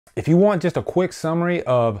If you want just a quick summary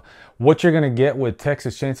of what you're going to get with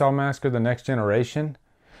Texas Chainsaw Massacre: The Next Generation,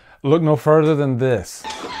 look no further than this.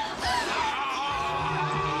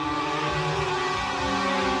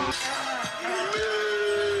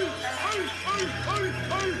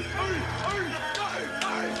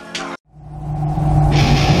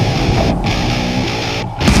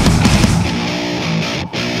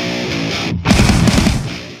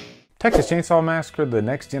 Texas Chainsaw Massacre: The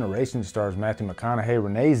Next Generation stars Matthew McConaughey,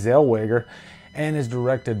 Renee Zellweger, and is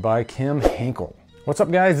directed by Kim Hinkle. What's up,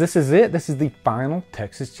 guys? This is it. This is the final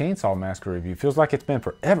Texas Chainsaw Massacre review. Feels like it's been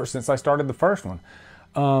forever since I started the first one.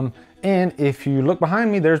 And if you look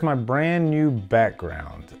behind me, there's my brand new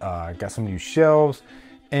background. I got some new shelves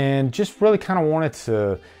and just really kind of wanted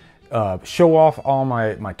to show off all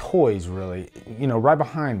my toys, really, you know, right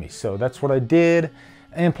behind me. So that's what I did.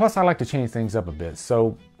 And plus, I like to change things up a bit.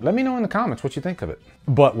 So let me know in the comments what you think of it.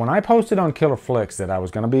 But when I posted on Killer Flicks that I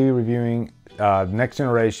was going to be reviewing Next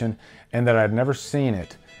Generation and that I'd never seen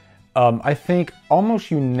it, I think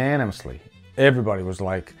almost unanimously, everybody was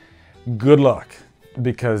like, good luck,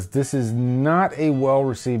 because this is not a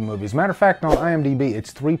well-received movie. As a matter of fact, on IMDb,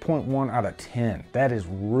 it's 3.1 out of 10. That is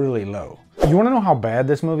really low. You want to know how bad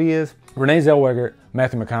this movie is? Renee Zellweger,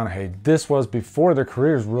 Matthew McConaughey, this was before their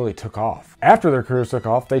careers really took off. After their careers took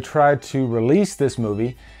off, they tried to release this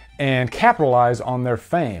movie and capitalize on their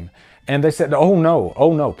fame. And they said, oh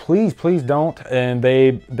no, please don't. And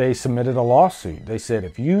they submitted a lawsuit. They said,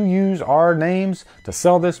 if you use our names to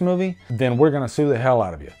sell this movie, then we're gonna sue the hell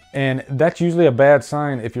out of you. And that's usually a bad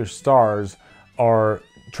sign if your stars are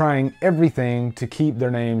trying everything to keep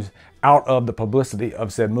their names out of the publicity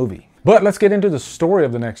of said movie. But let's get into the story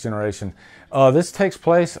of The Next Generation. This takes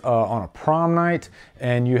place on a prom night,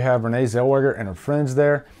 and you have Renee Zellweger and her friends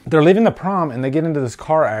there. They're leaving the prom and they get into this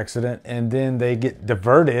car accident, and then they get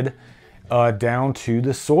diverted down to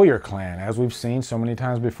the Sawyer clan, as we've seen so many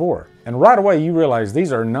times before. And right away you realize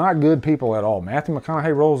these are not good people at all. Matthew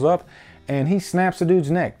McConaughey rolls up and he snaps the dude's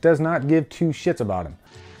neck, does not give two shits about him.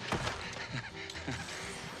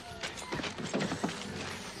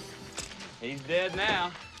 He's dead now.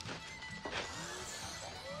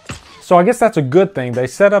 So I guess that's a good thing. They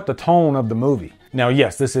set up the tone of the movie. Now,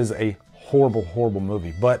 yes, this is a horrible, horrible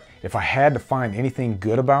movie, but if I had to find anything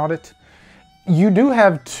good about it, you do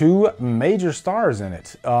have two major stars in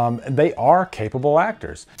it. They are capable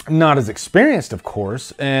actors. Not as experienced, of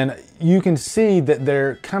course, and you can see that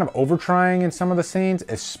they're kind of overtrying in some of the scenes,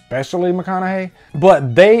 especially McConaughey,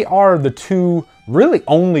 but they are the two really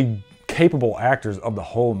only capable actors of the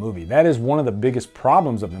whole movie. That is one of the biggest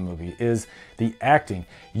problems of the movie, is the acting.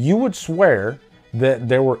 You would swear that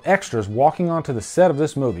there were extras walking onto the set of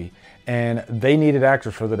this movie and they needed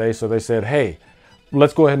actors for the day, so they said, hey,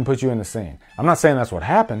 let's go ahead and put you in the scene. I'm not saying that's what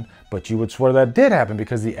happened, but you would swear that did happen,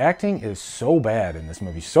 because the acting is so bad in this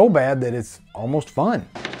movie. So bad that it's almost fun.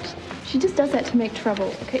 She just does that to make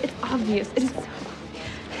trouble, okay? It's obvious. It is so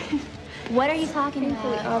What are you talking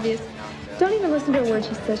painfully about? obvious. Don't even listen to a word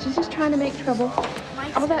she says. She's just trying to make trouble.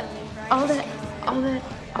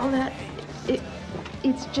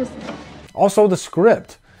 It's just... Also, the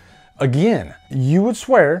script. Again, you would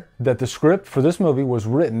swear that the script for this movie was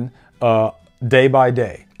written day by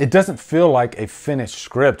day. It doesn't feel like a finished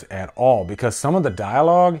script at all, because some of the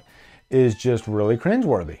dialogue is just really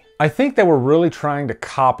cringeworthy. I think they were really trying to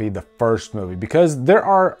copy the first movie, because there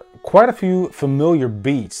are quite a few familiar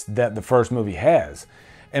beats that the first movie has.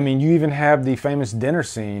 I mean, you even have the famous dinner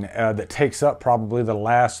scene that takes up probably the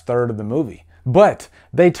last third of the movie. But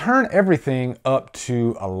they turn everything up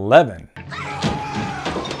to 11.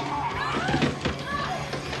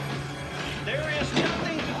 There is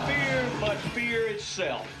nothing to fear but fear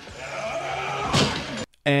itself.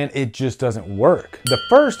 And it just doesn't work. The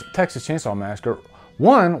first Texas Chainsaw Massacre,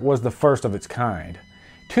 one, was the first of its kind.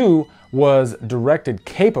 Two, was directed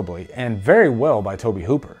capably and very well by Tobe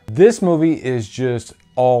Hooper. This movie is just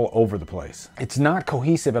all over the place. It's not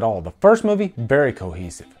cohesive at all. The first movie, very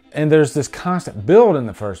cohesive. And there's this constant build in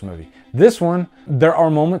the first movie. This one, there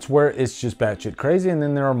are moments where it's just batshit crazy, and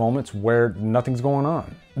then there are moments where nothing's going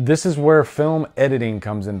on. This is where film editing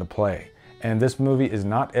comes into play. And this movie is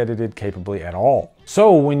not edited capably at all.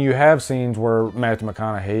 So when you have scenes where Matthew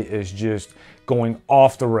McConaughey is just going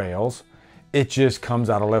off the rails, it just comes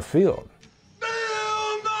out of left field.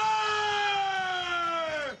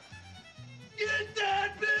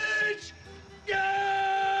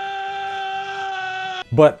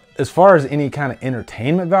 But as far as any kind of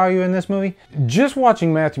entertainment value in this movie, just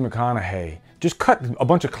watching Matthew McConaughey, just cut a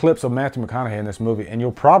bunch of clips of Matthew McConaughey in this movie and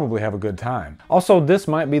you'll probably have a good time. Also, this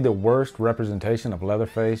might be the worst representation of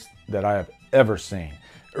Leatherface that I have ever seen.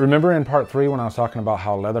 Remember in part 3 when I was talking about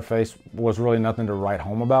how Leatherface was really nothing to write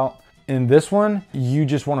home about? In this one, you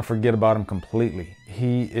just want to forget about him completely.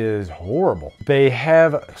 He is horrible. They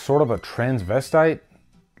have sort of a transvestite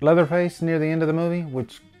Leatherface near the end of the movie,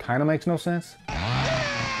 which kind of makes no sense.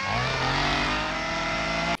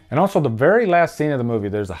 And also the very last scene of the movie,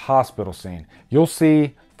 there's a hospital scene. You'll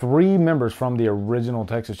see 3 members from the original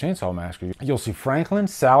Texas Chainsaw Massacre. You'll see Franklin,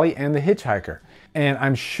 Sally, and the hitchhiker. And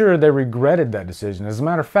I'm sure they regretted that decision. As a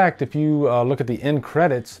matter of fact, if you look at the end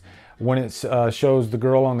credits, when it shows the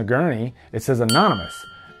girl on the gurney, it says anonymous.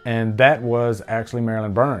 And that was actually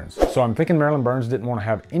Marilyn Burns. So I'm thinking Marilyn Burns didn't want to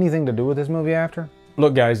have anything to do with this movie after.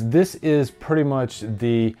 Look guys, this is pretty much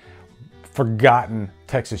the forgotten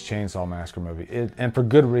Texas Chainsaw Massacre movie, and for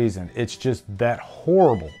good reason. It's just that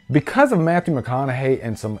horrible. Because of Matthew McConaughey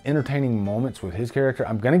and some entertaining moments with his character,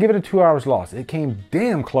 I'm gonna give it a 2 hours loss. It came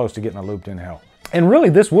damn close to getting a looped in hell. And really,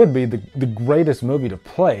 this would be the greatest movie to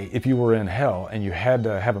play if you were in hell and you had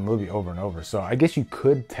to have a movie over and over. So I guess you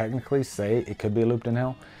could technically say it could be looped in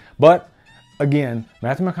hell. But again,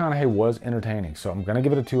 Matthew McConaughey was entertaining, so I'm gonna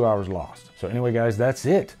give it a 2 hours lost. So anyway guys, that's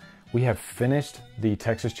it. We have finished the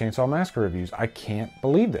Texas Chainsaw Massacre reviews. I can't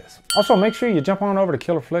believe this. Also, make sure you jump on over to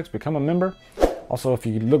Killer Flicks, become a member. Also, if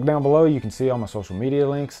you look down below, you can see all my social media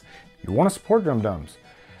links. If you want to support Drumdums,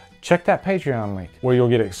 check that Patreon link where you'll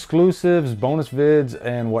get exclusives, bonus vids,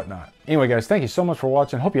 and whatnot. Anyway, guys, thank you so much for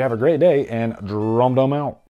watching. Hope you have a great day, and Drumdum out.